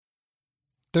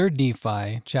3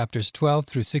 Nephi, chapters 12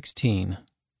 through 16,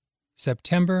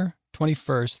 September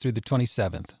 21st through the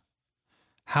 27th.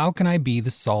 How can I be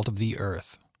the salt of the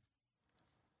earth?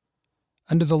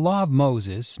 Under the law of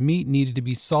Moses, meat needed to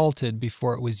be salted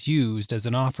before it was used as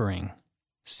an offering.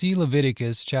 See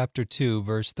Leviticus chapter 2,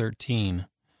 verse 13.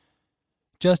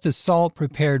 Just as salt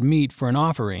prepared meat for an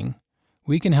offering,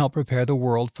 we can help prepare the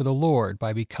world for the Lord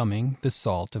by becoming the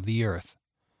salt of the earth.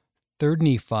 3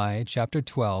 Nephi chapter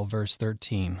 12, verse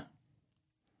 13.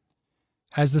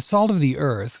 As the salt of the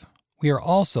earth, we are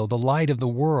also the light of the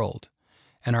world,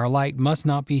 and our light must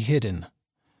not be hidden.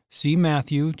 See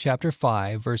Matthew chapter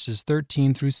 5, verses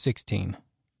 13 through 16.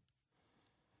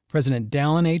 President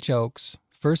Dallin H. Oaks,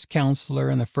 first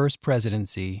counselor in the First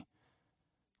Presidency,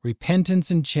 Repentance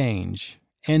and Change,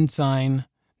 Ensign,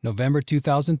 November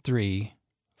 2003,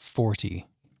 40.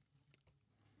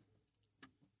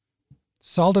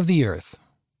 Salt of the earth.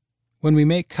 When we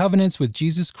make covenants with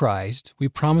Jesus Christ, we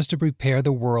promise to prepare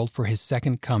the world for His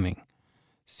second coming.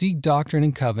 See Doctrine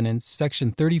and Covenants,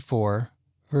 section 34,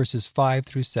 verses 5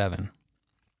 through 7.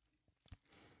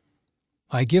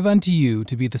 I give unto you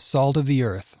to be the salt of the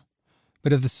earth.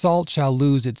 But if the salt shall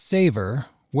lose its savor,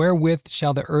 wherewith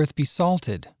shall the earth be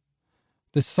salted?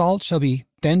 The salt shall be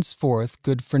thenceforth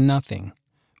good for nothing,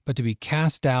 but to be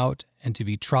cast out and to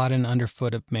be trodden under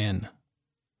foot of men.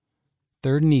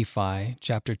 3 Nephi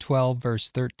chapter 12, verse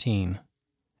 13.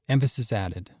 Emphasis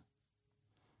added.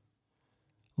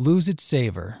 Lose its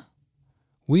savor.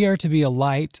 We are to be a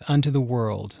light unto the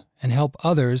world and help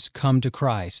others come to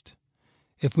Christ.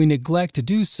 If we neglect to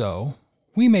do so,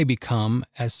 we may become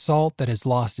as salt that has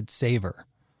lost its savor.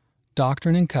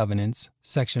 Doctrine and Covenants,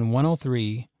 section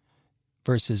 103,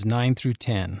 verses 9 through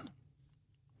 10.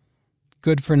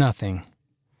 Good for nothing.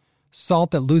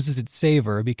 Salt that loses its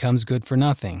savor becomes good for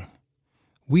nothing.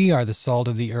 We are the salt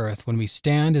of the earth when we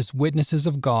stand as witnesses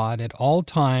of God at all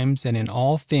times and in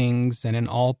all things and in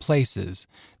all places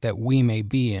that we may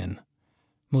be in.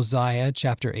 Mosiah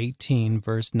chapter 18,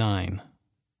 verse 9.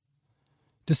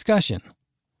 Discussion.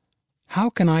 How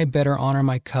can I better honor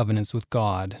my covenants with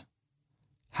God?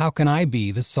 How can I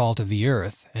be the salt of the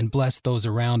earth and bless those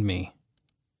around me?